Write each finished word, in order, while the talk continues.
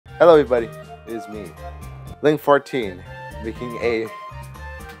Hello everybody, it is me, Link14, making a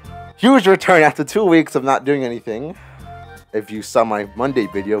huge return after 2 weeks of not doing anything. If you saw my Monday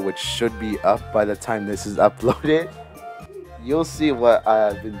video, which should be up by the time this is uploaded, you'll see what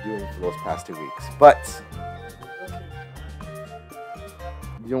I've been doing for those past 2 weeks. But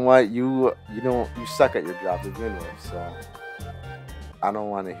you know what, you suck at your job to begin with, so I don't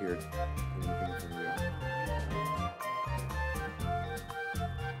want to hear anything from you.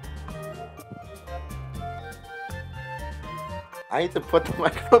 I need to put the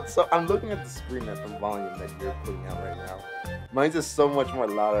microphone, so I'm looking at the screen at the volume that you're putting out right now. Mine's is so much more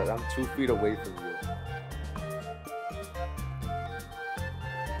louder. I'm 2 feet away from you.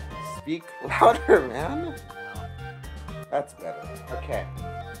 Speak louder, man. That's better. Okay.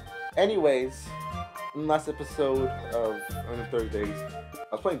 Anyways, in the last episode of on Thursdays,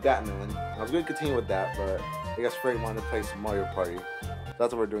 I was playing Batman. I was going to continue with that, but I guess Freddy wanted to play some Mario Party. So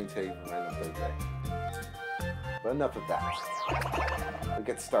that's what we're doing today for Random Thursday. But enough of that. We'll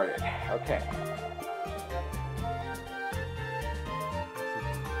get started. Okay.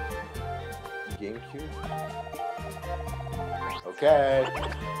 GameCube? Okay.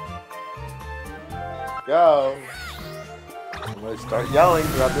 Go. I'm gonna start yelling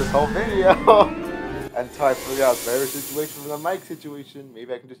throughout this whole video until I figure out a better situation from the mic situation.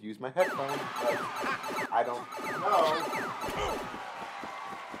 Maybe I can just use my headphones, but I don't know.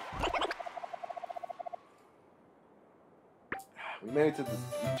 We made it to the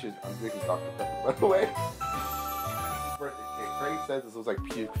beaches. I'm drinking Dr. Pepper, by the way. Craig says this looks like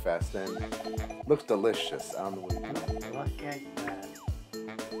Puke Fest and looks delicious. I don't know what you're doing. Look at that.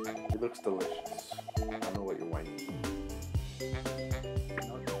 It looks delicious. I don't know what you're whining.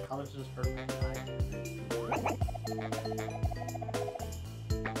 No, the color's just perfect.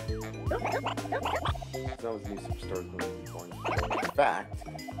 That was new superstars going to be born. In fact,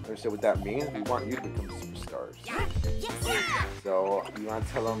 understand what that means? We want you to become superstars. So, you want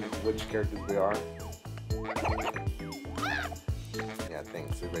to tell them which characters they are? Yeah,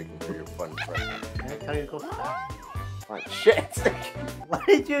 thanks. So everybody can hear your fun impression. Can I tell you to go fast? Alright, shit! What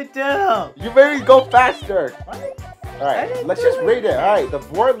did you do? You made me go faster! What? Alright, let's just rate it. Alright, the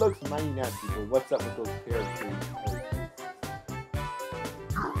board looks mighty nasty, but what's up with those characters?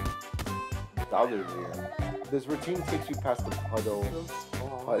 Bowser's here. This routine takes you past the puddle,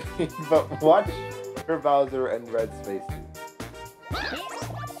 but watch for Bowser and Red's faces.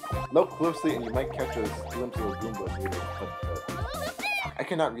 Look closely and you might catch a glimpse of a Goomba later. I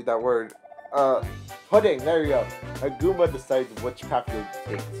cannot read that word. Pudding, there you go. A Goomba decides which path you'll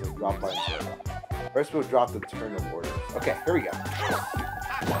take, so drop by and turn. First we'll drop the turn of orders. Okay, here we go.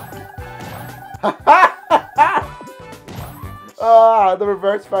 Ah, the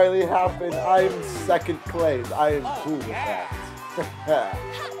reverse finally happened. I'm second place. I am cool with that.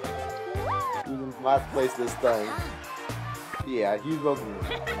 He's in last place this time. Yeah, he's welcome.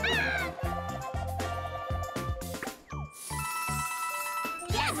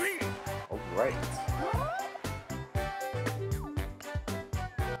 Alright.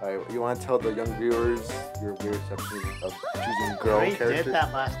 Alright, you want to tell the young viewers your weird reception of choosing girl characters? I did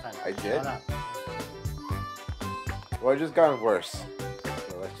that last time. I did? Shut up. Well, it just gotten worse.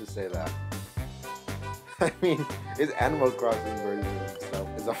 So let's just say that. I mean, his Animal Crossing version of himself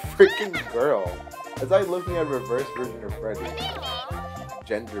is a freaking girl. It's like looking at a reverse version of Freddy.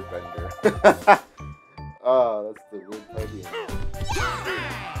 Gender bender. Oh, that's the weird Freddy.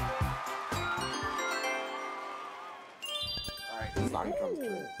 Alright, this song comes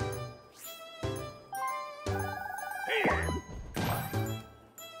through.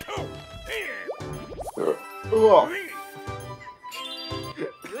 Oh.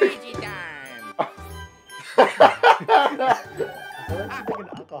 Luigi time! I like to take an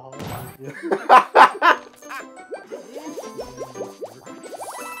alcohol.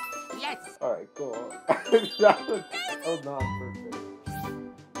 Yes! Alright, cool. That was not perfect.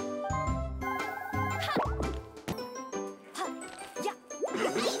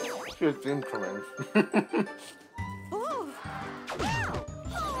 Here's Jim coming.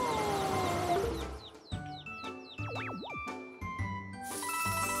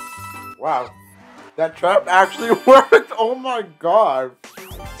 Wow, that trap actually worked! Oh my god!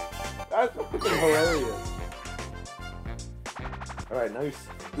 That's fucking hilarious. Alright, now is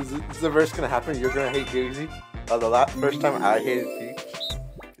the verse gonna happen? You're gonna hate Daisy? Oh, the first time I hated Peach?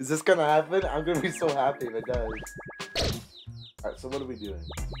 Is this gonna happen? I'm gonna be so happy if it does. Alright, so what are we doing?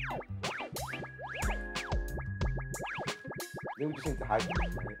 Maybe we just need to hide them,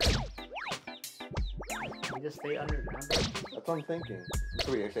 right? You just stay underground. That's what I'm thinking. That's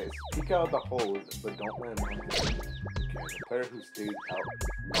what I say. Peek out the holes, but don't let them the player who stays out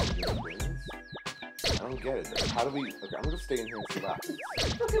longer wins? I don't get it. How do we... Okay, I'm gonna stay in here and slap.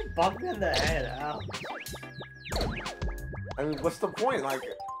 Fucking bump me in the head. Ow. I mean, what's the point? Like,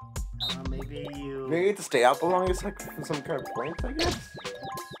 Maybe you... maybe you have to stay out the longest, like, for some kind of points, I guess?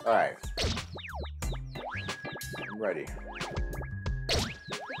 Alright. I'm ready.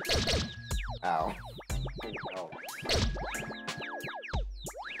 Ow. Ow.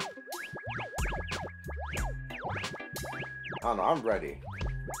 I don't know, I'm ready.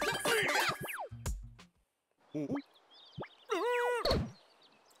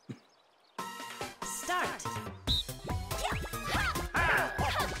 Start.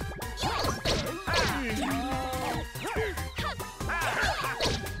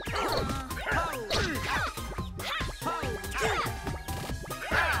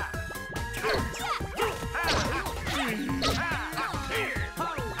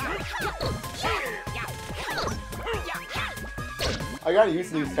 I got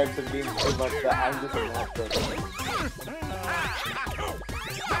used to these types of games so much that I'm just a master.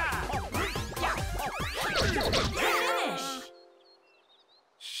 Finish.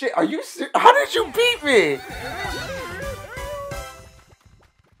 Shit, are you serious? How did you beat me?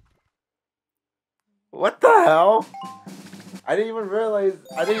 What the hell? I didn't even realize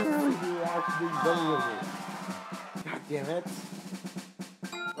you were actually done with me. God damn it.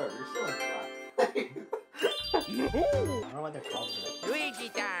 Wait, you're still in class. I don't know what they're called. Luigi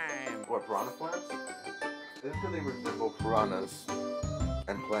time. What, piranha plants? This is because they resemble piranhas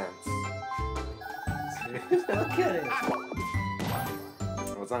and plants. Look at it.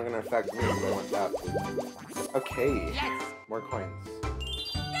 Well, it's not gonna affect me, so I want that. Okay. Yes. More coins.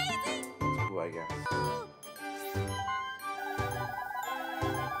 Ooh, I guess.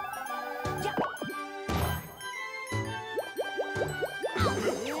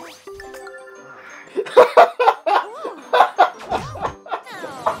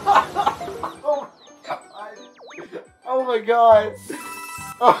 Oh my god!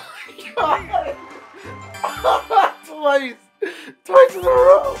 Oh my god! Twice in a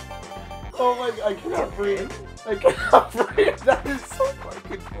row! Oh my god, I cannot breathe. I cannot breathe. That is so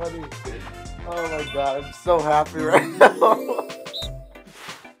fucking funny. Oh my god, I'm so happy right now.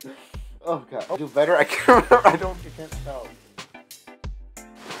 Oh god. I'll do better? I can't remember. I can't tell.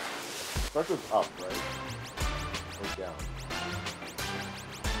 Starts with up, right? Or down?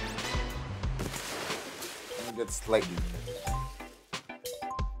 I think that's slightly.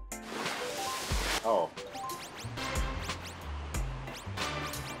 Oh.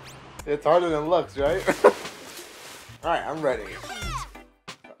 It's harder than it looks, right? Alright, I'm ready.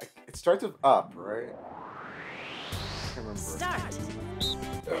 It starts with up, right? I can't remember. Start.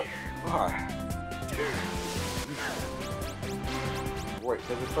 Wait,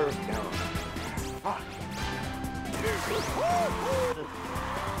 does it start with down? Fuck.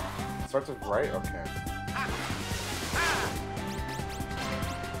 It starts with right? Okay.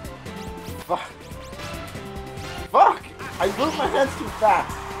 Fuck. Fuck! I moved my hands too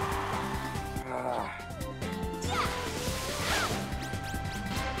fast.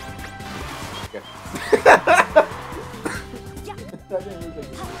 Okay. That didn't look like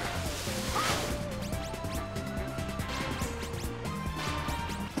it.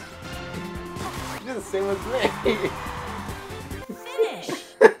 You did the same as me. Finish.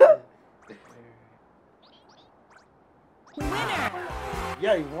 Winner.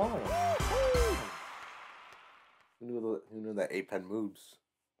 Yeah, you won. Who knew that 8-pen moves?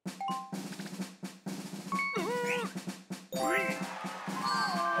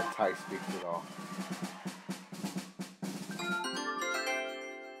 That tie speaks it all.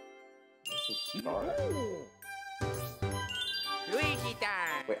 This is start. Luigi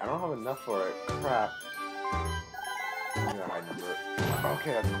time. Wait, I don't have enough for it. Crap. I'm gonna hide number.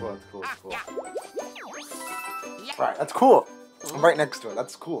 Okay, that's cool. That's cool. That's cool. Alright, that's cool. I'm right next to it.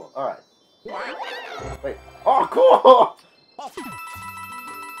 That's cool. Alright. Wait. Oh, cool!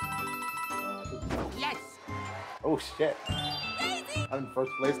 Yes. Oh, shit. I'm in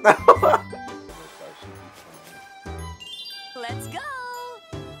first place now. Let's go.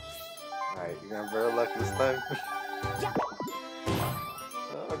 Alright, you're gonna have better luck this time.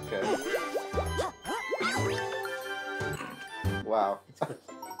 Okay. Wow.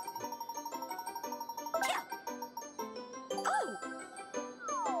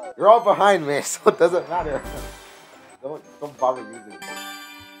 You're all behind me, so it doesn't matter. Don't bother using it.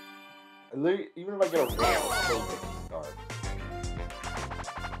 Even if I get a rail, I'll still get the start.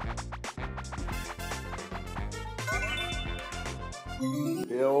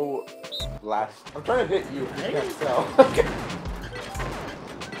 Bill Blast. I'm trying to hit you. You can't tell. Okay.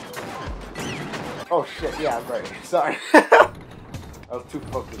 Oh shit, yeah, I'm right. Sorry. I was too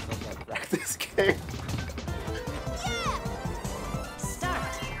focused on that practice game.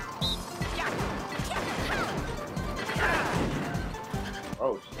 Start.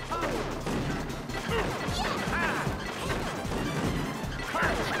 Oh shit.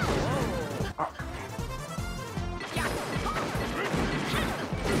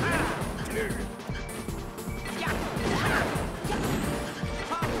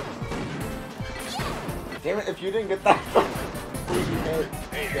 Damn it, if you didn't get that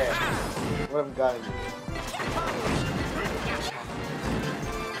yeah, would have gotten you.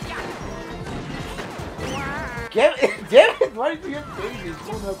 Damn it, damn it, why did you get babies? You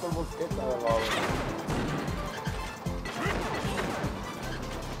don't have to almost hit that at all.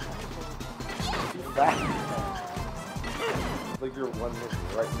 Too fast. It's like you're one minute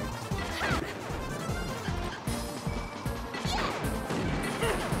right next to me.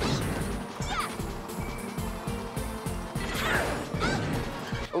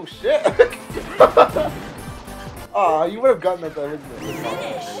 Oh shit! Aw, you would have gotten that originally.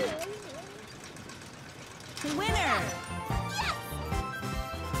 Winner.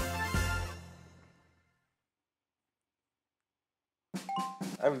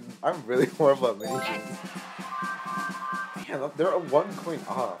 I'm really horrible at mini games. Damn, they're a 1 coin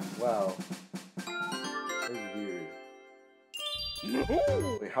off. Wow. That's weird.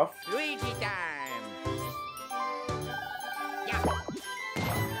 Wait, how? Luigi time.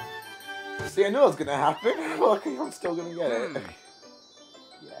 See, I knew it was gonna happen. Luckily, I'm still gonna get it.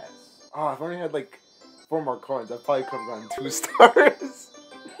 Yes. Oh, if I only had like 4 more coins, I probably could have gotten 2 stars.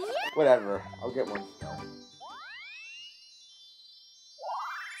 Whatever, I'll get 1 star.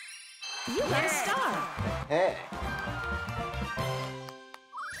 You got a star. Hey.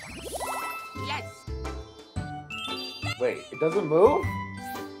 Yes. Wait, it doesn't move?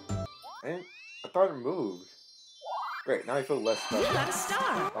 I thought it moved. Great, now I feel less You special. got a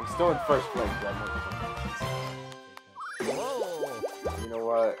star. I'm still in first place. Whoa. You know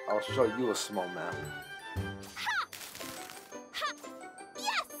what? I'll show you a small map.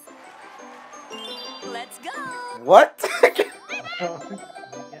 Let's go. What? You get how that thing.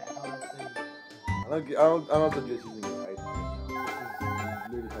 I don't know if I'm just using it right.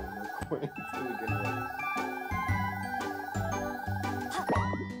 This is literally have no coins to begin with.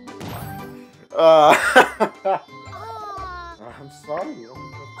 I'm sorry. You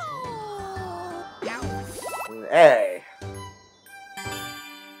don't have coins. Hey.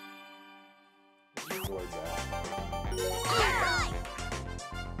 Enjoy that.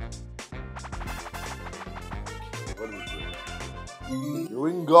 What are we doing?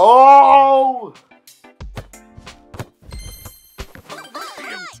 Doing go!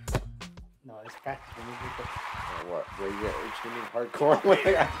 No, it's practice. When you get the What? Where you get extremely hardcore when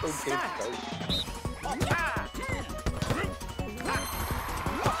I actually game Start. starts?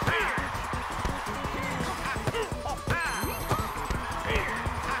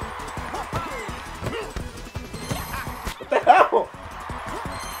 What the hell?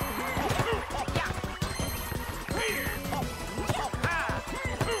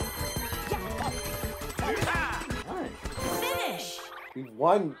 Finish. We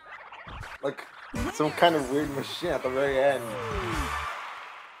won like some kind of weird machine at the very end.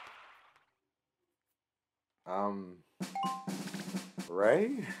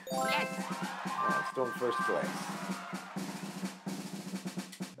 Right? Yeah, still in first place.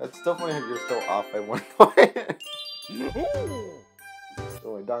 That's still funny how you're still off by 1 point.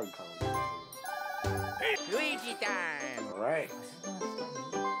 Oh, I don't count. Luigi time. Alright.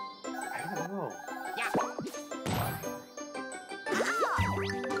 I don't know.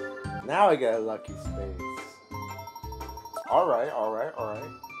 Now I get a lucky space. Alright.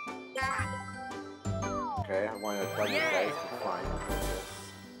 Okay, I want to double dice, but fine.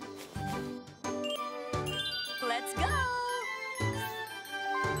 Let's go.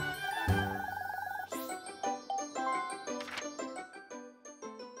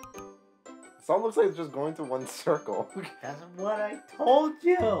 This all looks like it's just going through one circle. That's what I told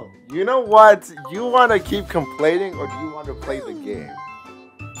you. You know what? You want to keep complaining or do you want to play the game?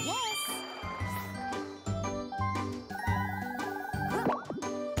 Yes.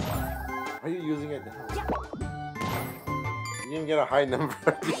 Why are you using it now? You didn't get a high number.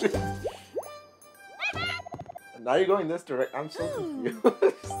 Now you're going this direction. I'm so confused.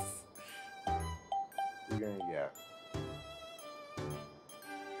 You're gonna get.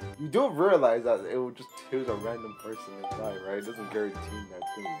 You do realize that it will just choose a random person and die, right? It doesn't guarantee that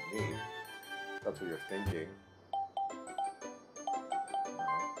it's gonna be me. That's what you're thinking.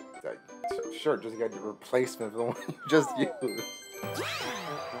 Sure, just get the replacement of the one you just used.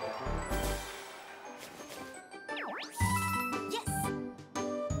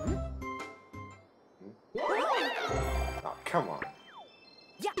 come on.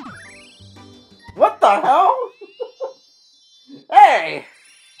 Yeah. What the hell? Hey!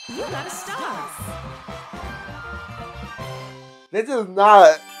 You got a star. This is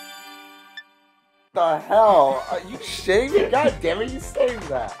not... The hell? Are you shaving? God damn it, you saved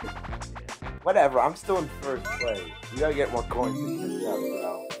that. Whatever, I'm still in first place. You gotta get more coins to catch up,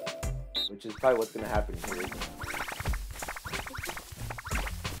 bro. Which is probably what's gonna happen here.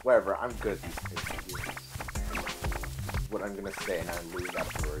 Whatever, I'm good at these games. What I'm gonna say and I lose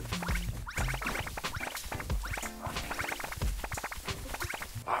afterwards.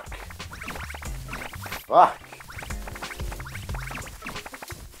 Fuck. Fuck.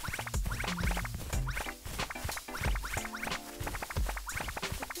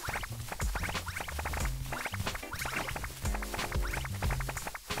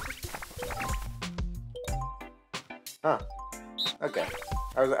 Huh. Okay.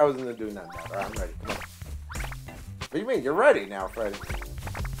 I was gonna do that now. Alright, I'm ready. Come on. What do you mean? You're ready now, Freddy.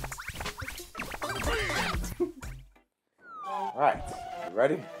 Alright. You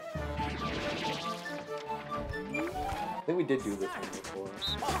ready? I think we did do this one before.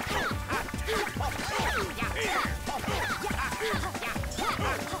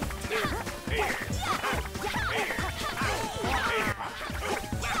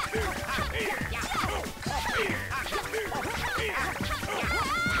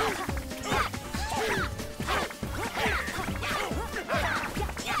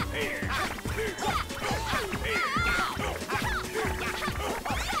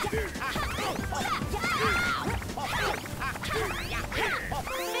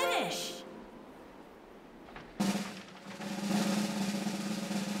 Finish.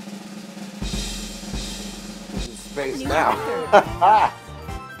 He's in space New now. record.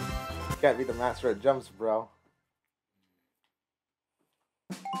 Can't be the master of jumps, bro.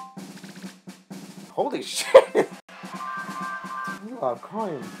 Holy shit! You are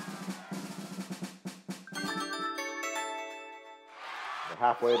crying. We're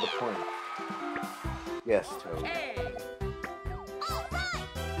halfway to the point. Yes, Toad. Hey!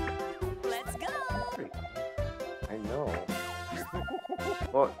 Let's go. I know.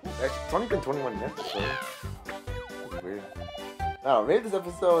 Well, it's only been 21 minutes, so it's weird. I don't know, maybe this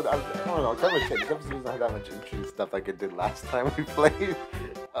episode, I don't know, kind of shit. This episode doesn't have that much interesting stuff like it did last time we played.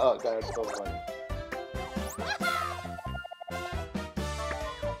 Oh god, it's so funny.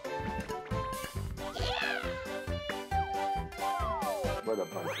 What a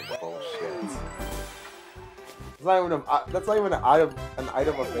bunch of bullshit. It's not even that's not even an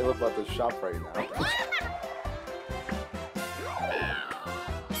item available at the shop right now.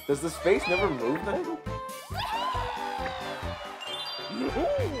 Does the space never move then?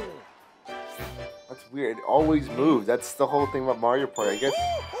 That's weird. It always moves. That's the whole thing about Mario Party, I guess.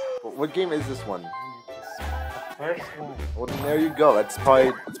 What game is this one? First one. Well, then there you go. That's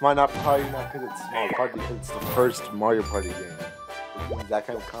probably, probably not because it's small, probably because it's the first Mario Party game. Which means that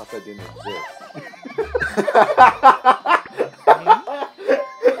kind of concept didn't exist.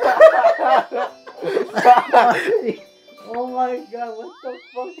 Oh my god, what the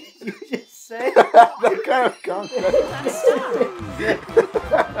fuck did you just say? That kind of concept.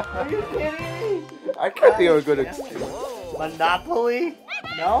 Are you kidding me? I can't think of a good excuse. Monopoly?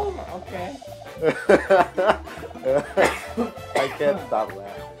 No? Okay. I can't stop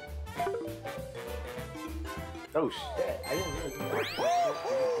laughing. Oh shit, I didn't really do that.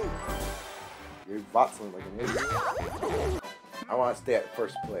 You bought something like an idiot. I want to stay at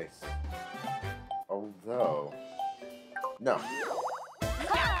first place. Although... No.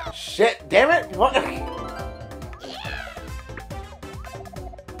 Shit, damn it! What?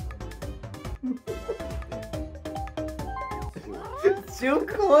 Two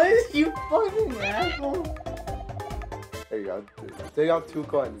coins? You fucking asshole. There you go. Take out 2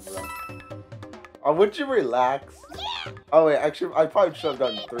 coins, bro. Oh, would you relax? Oh wait, actually, I probably should have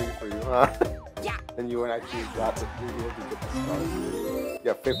done 3 for you, huh? Yeah. And you wouldn't actually got the 3 to get the stars. You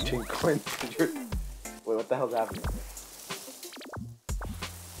got 15 coins. Wait, what the hell's happening?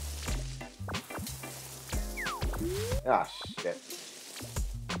 Ah, shit.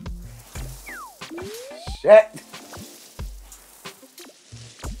 Shit!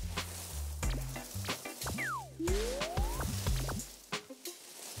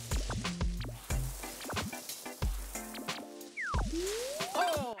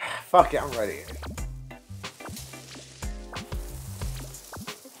 Oh! Fuck it, I'm ready.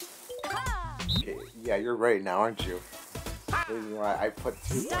 Okay, yeah, you're ready now, aren't you? The reason why I put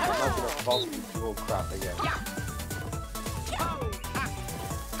 2. I'm not gonna fall for this bull crap again.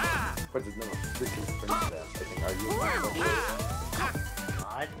 But there's no freaking princess. I think, are you?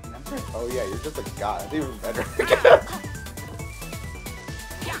 God, remember? Oh yeah, you're just a god. That's even better.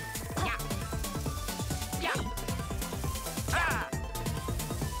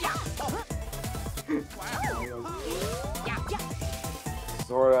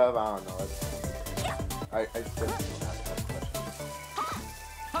 sort of. I don't know. I just don't ask that question.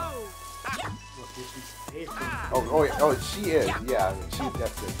 Look, this is it. Oh, she is. Yeah, she's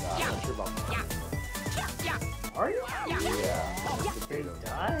definitely not. I'm not sure about that. Are you? Yeah. They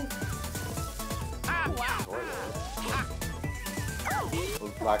die? Sort of.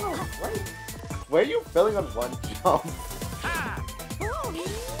 Those black. Where are you filling on one jump?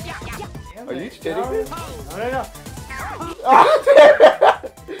 Damn Are you it. kidding me? No.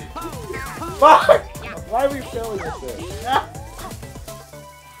 Fuck! Why are we failing at this?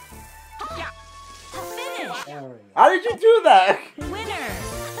 Finish. There we go. How did you do that? Winner.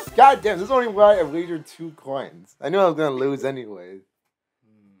 God damn, this is only why I wagered 2 coins. I knew I was gonna lose anyways.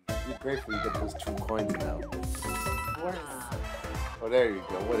 You're grateful you get those 2 coins now. Oh, there you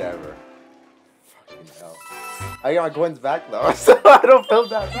go, whatever. Fucking hell. I got my coins back though, so I don't feel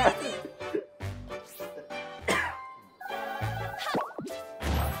that bad.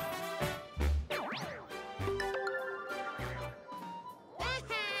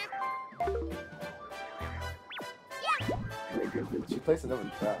 She placed another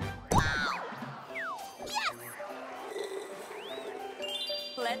trap.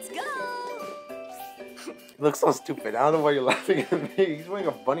 Let's go. You look so stupid. I don't know why you're laughing at me. He's wearing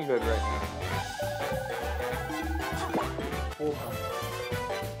a bunny hood right now.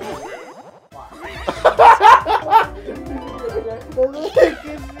 Look at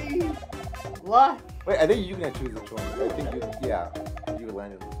me. What? Wait, I think you can choose which one. I think you, yeah, you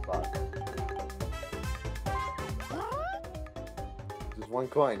landed in the spot. Just 1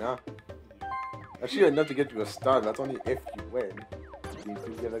 coin, huh? Actually, enough to get you a star. That's only if you win. Do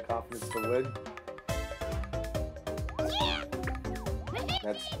you get the confidence to win?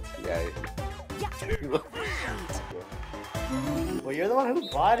 That's yeah. Well, you're the one who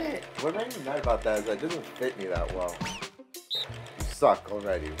bought it. What made me mad about that is that it doesn't fit me that well. You suck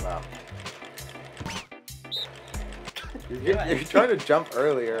already. Wow. You're trying to jump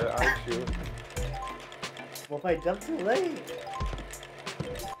earlier, aren't you? Well, if I jump too late.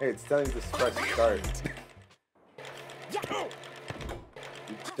 Hey, it's telling you to press start.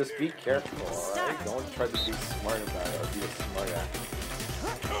 Just be careful, alright? Don't try to be smart about it or be a smart ass.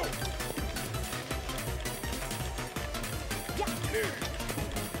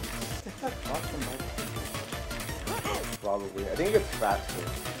 Probably. I think it gets faster,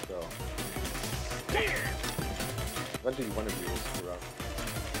 so. Eventually one of you will screw up.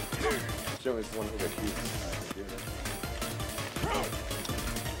 Show me it's the one who got used.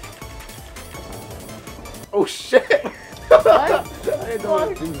 Oh shit! What? I didn't know how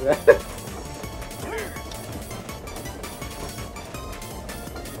to do that.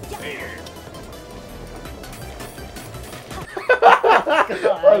 I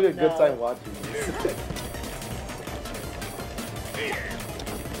had a good time watching this.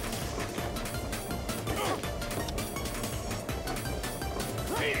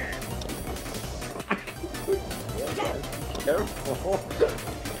 Careful.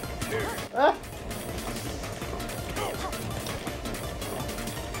 Ah.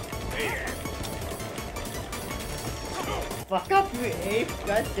 Fuck up, you ape!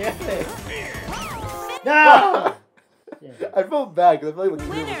 God damn it! No! I feel bad because I feel like the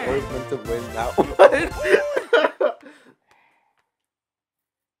team was always meant to win that one.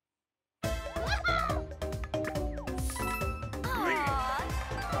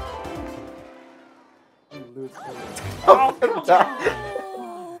 You lose. Oh, come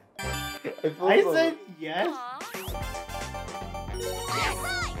I said yes.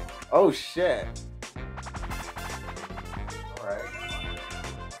 Oh shit. Alright.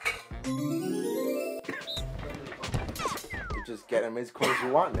 You just get as many coins you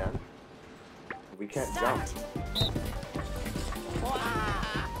want, man. We can't jump.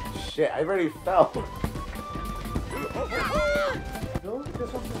 Shit, I already fell. No,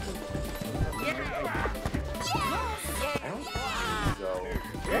 this one's not I don't think so.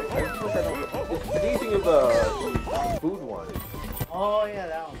 I think you think of the food one. Oh, yeah,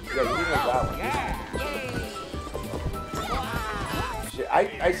 that one. Yeah, you think of that one. Shit,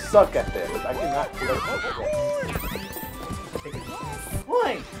 I suck at this. I cannot do that.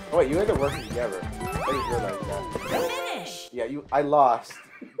 Point! Oh, wait, you guys are working together. I didn't realize that. Finish. Yeah, I lost.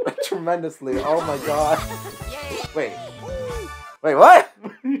 Tremendously. Oh my god. Wait. Wait, what?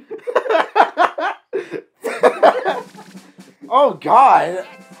 Oh god.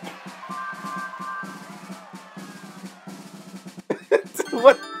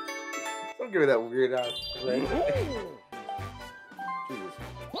 What? Don't give me that weird ass thing. Jesus.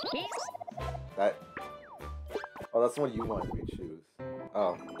 That. Oh, that's the one you wanted me to choose.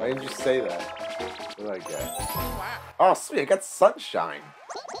 Oh, why didn't you say that? What do I get? Wow. Oh, sweet, I got sunshine.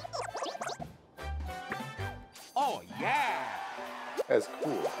 Oh, yeah. That's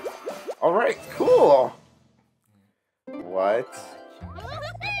cool. Alright, cool. What?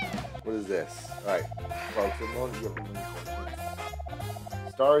 What is this? Alright. Well, so no you have to move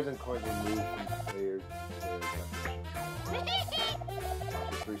questions. Stars and coins are moved from players to players.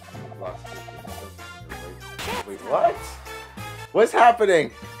 Wait, what? What's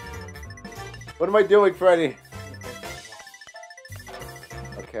happening? What am I doing, Freddy?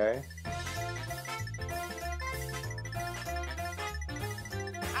 Okay.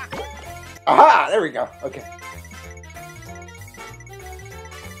 Aha! There we go. Okay.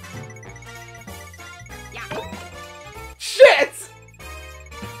 Shit!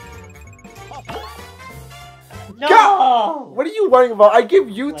 No! God! What are you worrying about? I give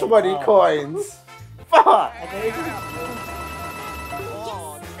you Like, 20 oh. coins. Fuck! I thought you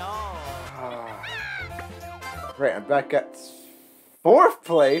Oh, no. Right, I'm back at 4th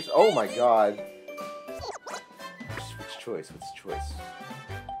place. Oh my god. Which choice? What's choice?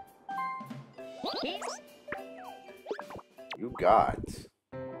 You got.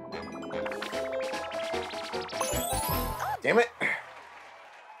 Damn it!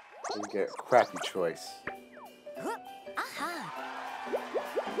 You get a crappy choice. Aha.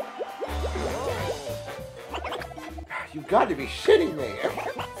 You got to be shitting me!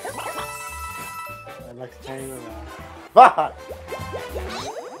 My luck's turning around. Fuck!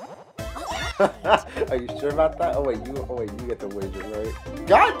 Are you sure about that? Oh wait, you get the wager, right?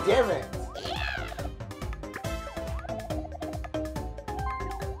 God damn it!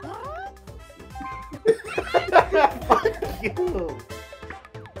 Fuck you!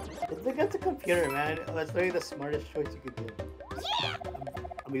 Look at the computer, man. That's really the smartest choice you could do.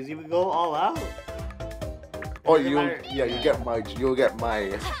 I mean, you would go all out. Oh, Doesn't matter. you'll get my.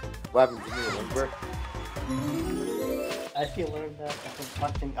 What happened to me? Remember? I actually learned that from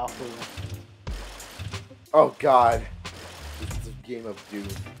watching Alpha Run. Oh god, this is a game of doom.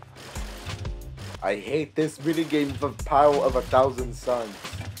 I hate this minigame of a pile of 1,000 suns.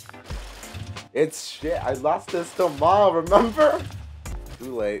 It's shit. I lost this to Ma, remember?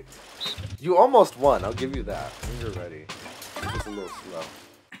 Too late. You almost won. I'll give you that. When you're ready. Just a little slow.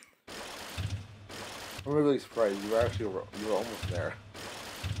 I'm really surprised. You were almost there.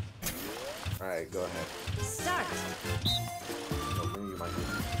 All right, go ahead. Start. I'll bring you my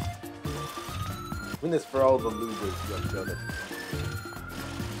win this for all the losers who have done it.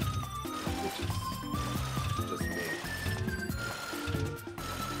 Which is just me.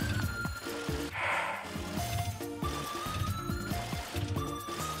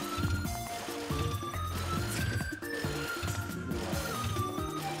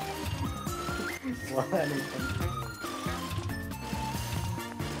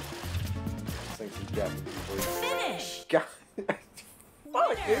 Sing some Japanese voice. Finish. God.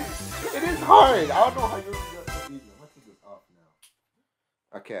 Fuck, it is hard. I don't know how you're gonna beat me. Let's take this off now.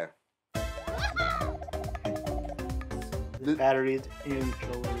 Okay. The batteries in your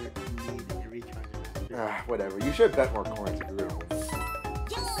controller need a recharge. Whatever. You should bet more coins if you're gonna win.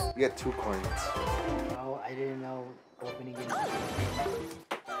 You get 2 coins. Oh, I didn't know opening it.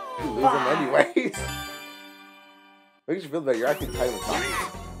 You lose them anyways. Makes you feel better. You're actually tight with Tommy.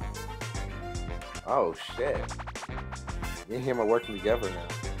 Oh shit. Me and him are working together now.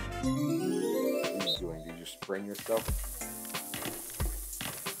 What are you doing? Did you sprain yourself?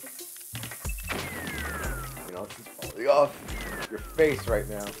 You know, it's falling off your face right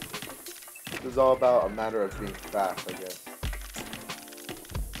now. This is all about a matter of being fast, I guess.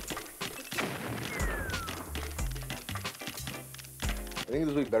 I think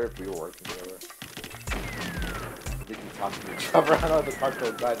this would be better if we were working together. We can talk to each other. I don't have to talk to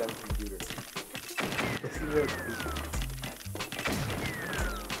a goddamn computer.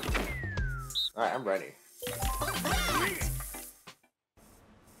 Alright, I'm ready.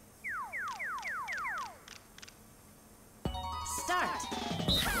 Start.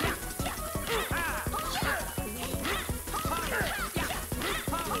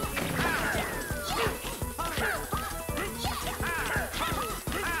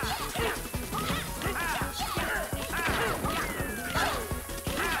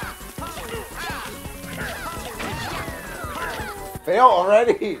 Fail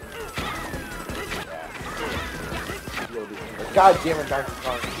already! God damn it, Donkey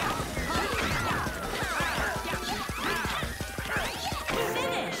Kong.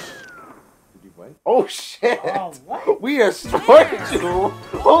 Finish. Did you win? Oh shit! Oh, what? We destroyed you!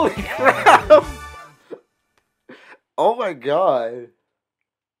 Holy crap! Oh my god.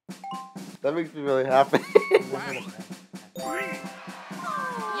 That makes me really happy. Yes.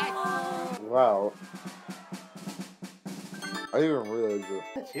 Wow. I didn't even realize it.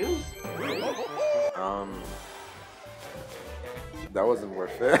 That's you? That wasn't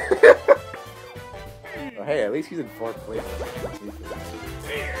worth it. Well, hey, at least he's in 4th place.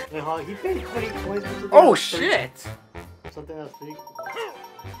 Wait, hold on, he paid 20 coins for something. Oh else shit! Something else free.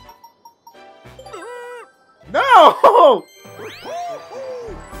 No!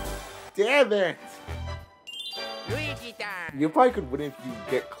 Damn it! Luigi time. You probably could win if you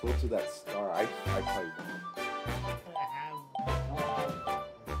get close to that star. I probably wouldn't.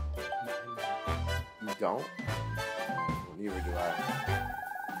 You don't? Neither do I.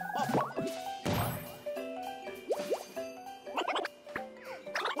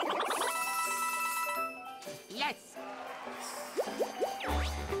 Yes.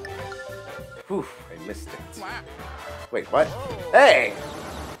 Whew, I missed it. Wow. Wait, what? Hey!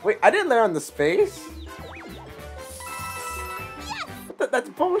 Wait, I didn't land on the space? That's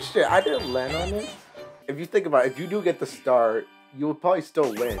bullshit. I didn't land on it. If you think about it, if you do get the star, you'll probably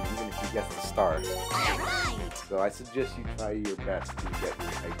still win, even if you get the star. So I suggest you try your best to get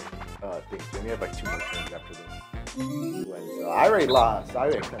your things. You only have like 2 more turns after this. You win. So I already lost. I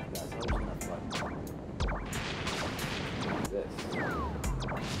already accept that. So I'm just gonna have fun. This.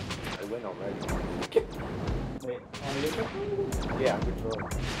 I win already. Wait, Yeah, I'm controlling.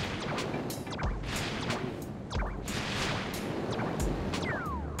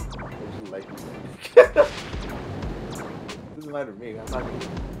 Like doesn't matter to me. I'm not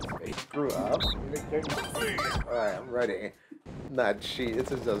gonna screw up. Alright, I'm ready. Not cheat.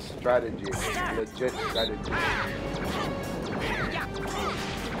 This is a strategy. Legit strategy.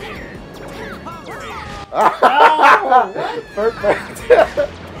 Perfect.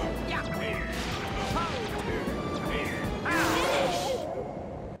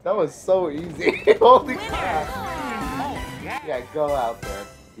 That was so easy. Holy crap. Yeah, go out there.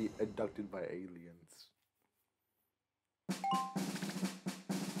 Be abducted by aliens.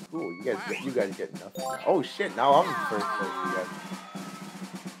 Cool, you guys get nothing. Oh shit, now I'm in 1st place, you guys.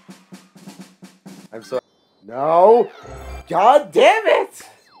 I'm so no! God damn it!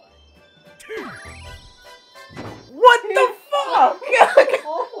 What the fuck?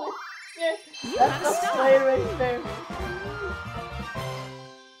 Oh, shit. You That's got a the star. play right there.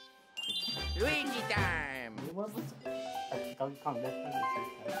 Luigi time. What was it? Donkey Kong, that's not the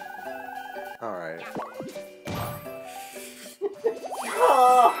Alright.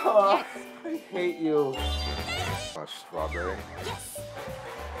 Oh, I hate you. Oh, strawberry.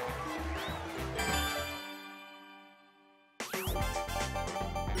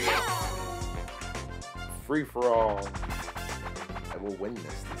 Free for all. I will win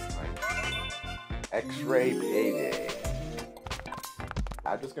this time. X-ray payday.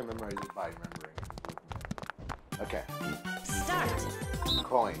 I'm just gonna memorize it by remembering. Okay. Start.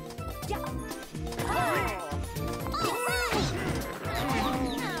 Coin.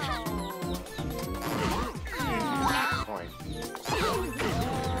 Coin.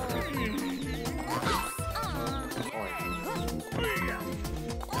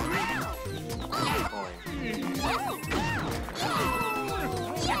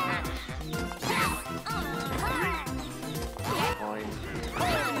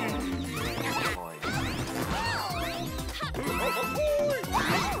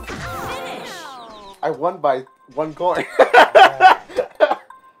 I won by 1 coin.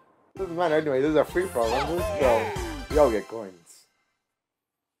 Doesn't matter anyway. This is a free for all. So we all get coins.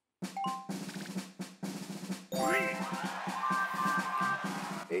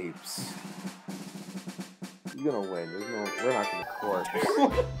 Apes. You're gonna win. There's no. We're not gonna court.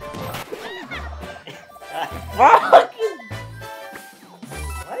 Fuck!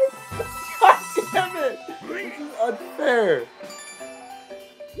 What? God damn it! This is unfair.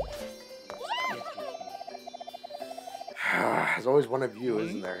 There's always one of you,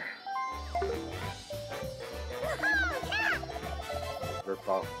 isn't there? Rip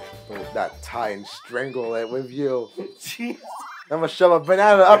off that tie and strangle it with you. Jeez. I'm gonna shove a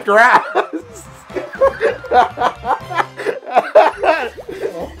banana up your ass.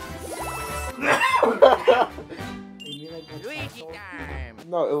 Luigi time.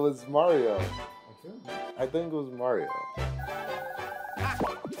 No, it was Mario. I think it was Mario.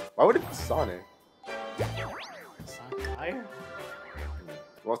 Why would it be Sonic? Sonic Fire?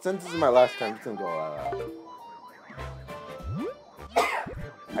 Well, since this is my last time, it's gonna go out.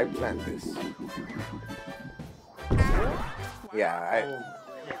 I planned this. Yeah,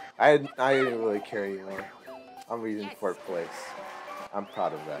 I didn't really care anymore. I'm reading 4th place. I'm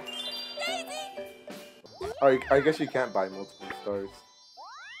proud of that. Oh, I guess you can't buy multiple stars.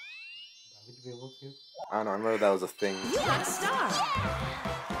 Would you be able to? I don't know. I remember that was a thing. You got a star.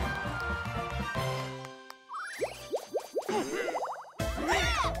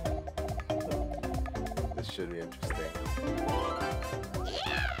 should be interesting.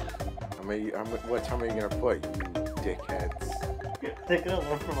 What time are you gonna put, you dickheads? They're gonna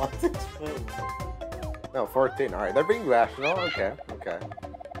learn from us 6'1". No, 14. Alright, they're being rational. Okay, okay.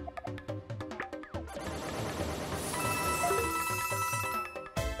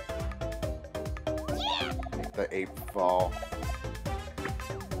 Make the ape fall.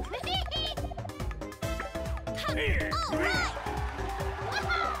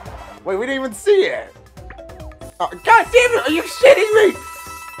 Wait, we didn't even see it! Oh, God damn it! Are you shitting me?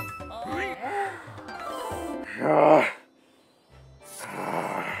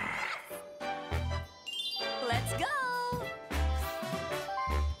 Let's go.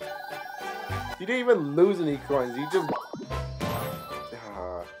 You didn't even lose any coins. You just.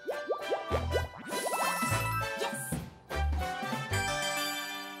 Yes.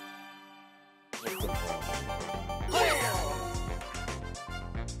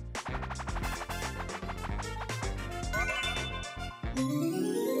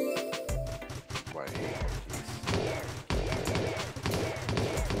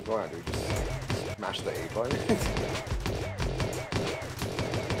 What's going on, dude? Just smash the A button.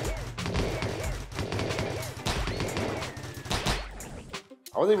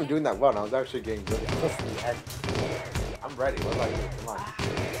 I wasn't even doing that well, and I was actually getting really close to the end. I'm ready. What about you? Come on.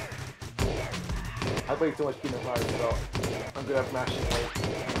 I played so much Kingdom Hearts, so I'm good at mashing late.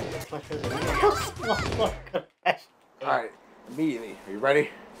 Alright, immediately. Are you ready?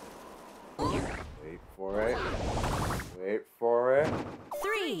 Wait for it. Wait for it.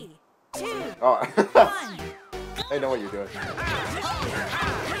 3, 2, Oh, 1. I know what you're doing.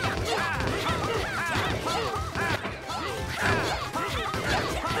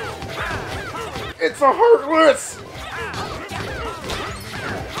 It's a Heartless!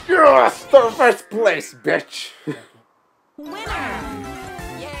 Yes! The first place, bitch! Winner.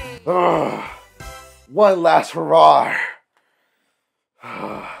 Yay. One last hurrah!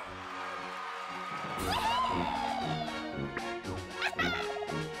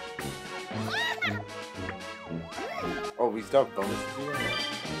 Oh, we still have bonuses here?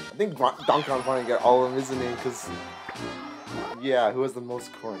 I think Donkey Kong finally get all of them, isn't he? Because, yeah, who has the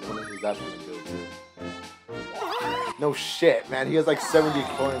most coins? I wonder who's that going to go to. No shit, man. He has like 70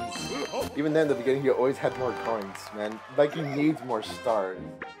 coins. Even then, in the beginning, he always had more coins, man. Like, he needs more stars.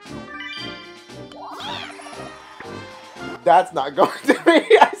 That's not going to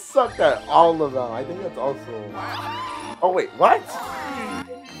me. I sucked at all of them. I think that's also... Oh, wait, what?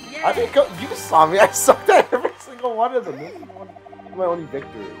 I think you saw me. I sucked at every single one of them. This is my only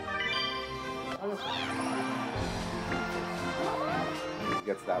victory. He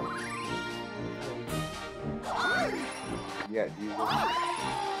gets that one. Yeah, you.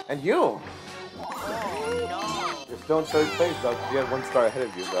 And you! You're still in third place, though. You had 1 star ahead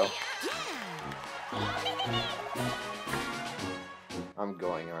of you, though. I'm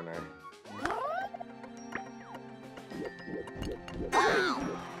going on her.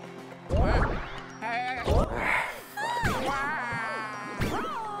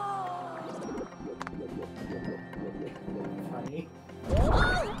 Funny.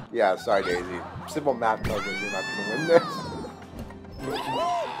 Yeah, sorry, Daisy. Simple math tells me you're not gonna win this.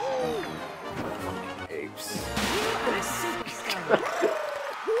 Apes.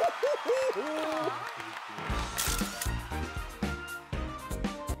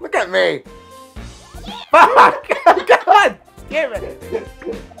 Look at me! Fuck! God damn it!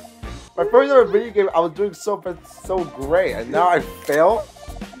 My first ever video game, I was doing so great, and now I fail?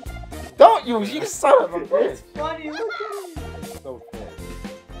 Don't you! You son of a bitch! It's funny, look at it. So thin.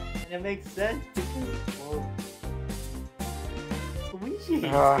 And it makes sense because, well, Luigi.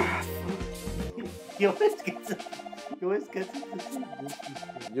 He always gets it. He always gets it.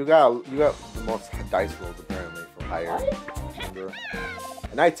 You got the most dice rolls apparently for higher. Remember?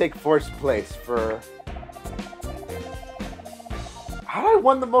 And I take first place for. How did I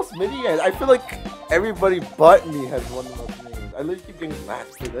won the most mini games? I feel like everybody but me has won the most mini games. I literally keep getting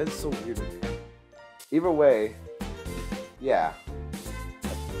last, dude. That is so weird to me. Either way, yeah.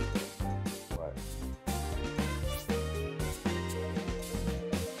 What?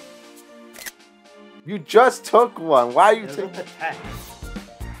 You just took one. Why are you taking the tech?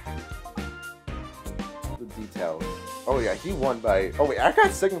 the details? Oh yeah, he won by. Oh wait, I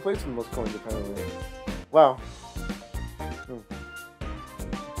got second place for the most coins apparently. Wow.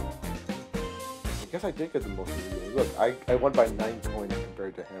 I guess I did get the most videos. Look, I won by 9 coins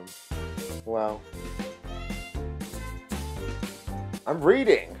compared to him. Wow. I'm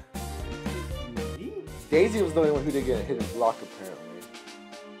reading! Daisy was the only one who didn't get a hidden block apparently.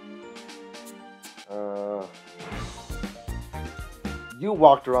 You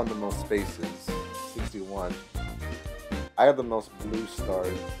walked around the most spaces. do one. I have the most blue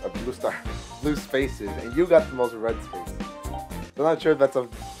stars, blue spaces, and you got the most red spaces. I'm not sure if that's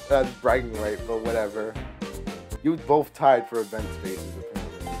bragging right, but whatever. You both tied for event spaces,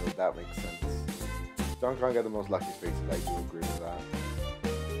 apparently, so that makes sense. Donkey Kong got the most lucky spaces, I do agree with that.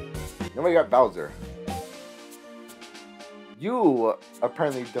 Nobody got Bowser. You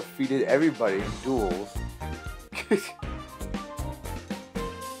apparently defeated everybody in duels.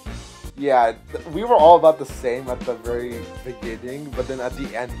 Yeah, we were all about the same at the very beginning, but then at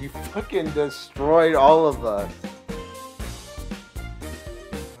the end, he fucking destroyed all of us.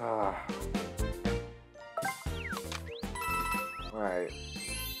 Alright.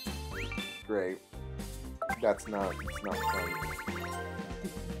 Great. It's not funny.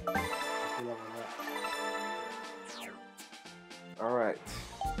 Alright.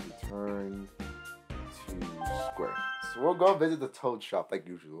 Return to Square. So we'll go visit the Toad shop like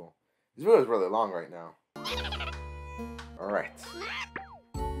usual. This video is really long right now. Alright.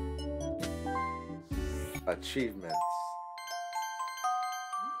 Achievements.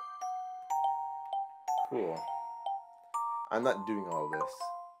 Cool. I'm not doing all this.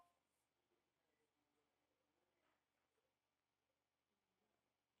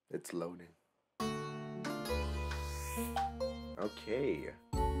 It's loading. Okay.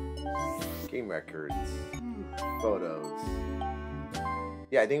 Game records. Photos.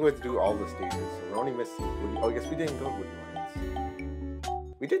 Yeah, I think we have to do all the stages. So we're only missing Woody. Oh, I guess we didn't go Woody Lines.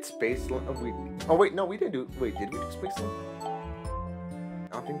 We did Space Land. Oh, wait, no, we didn't do. Wait, did we do Space Land? I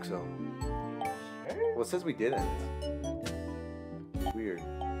don't think so. Well, it says we didn't. Weird.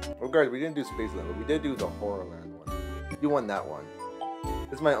 Oh, guys, we didn't do Space Land, but we did do the Horrorland one. You won that one.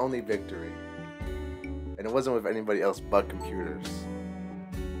 This is my only victory. And it wasn't with anybody else but computers.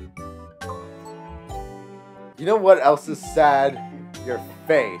 You know what else is sad? Your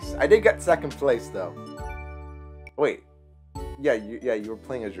face. I did get second place though. Wait. Yeah, you were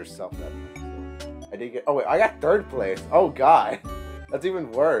playing as yourself that time. So I did get. Oh wait, I got third place. Oh god, that's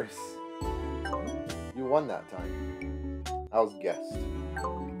even worse. You won that time. I was guest.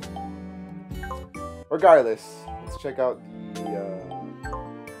 Regardless, let's check out the.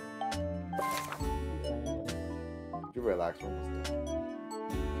 You relax, we're almost done.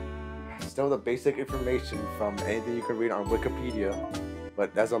 Still the basic information from anything you can read on Wikipedia,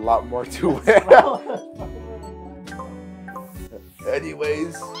 but there's a lot more to it.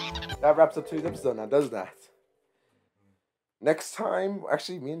 Anyways, that wraps up today's episode now, does that? Next time,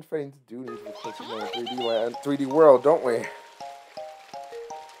 actually, me and Freddie do need to record something on 3D World, don't we?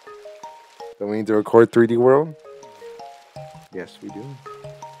 Don't we need to record 3D World? Yes, we do.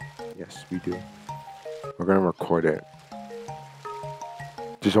 Yes, we do. We're gonna record it.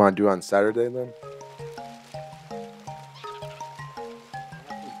 Just want to do it on Saturday then?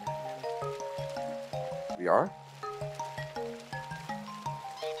 We are?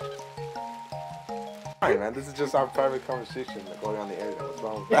 Fine, man. This is just our private conversation going on the internet. What's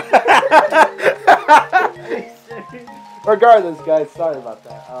wrong with that? Regardless, guys, sorry about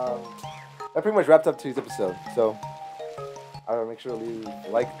that. That pretty much wraps up today's episode. So, make sure to leave a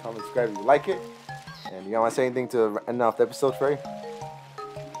like, comment, subscribe if you like it. And you want to say anything to end off the episode, Trey?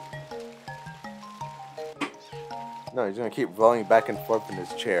 No, he's going to keep rolling back and forth in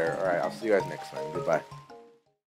his chair. Alright, I'll see you guys next time. Goodbye.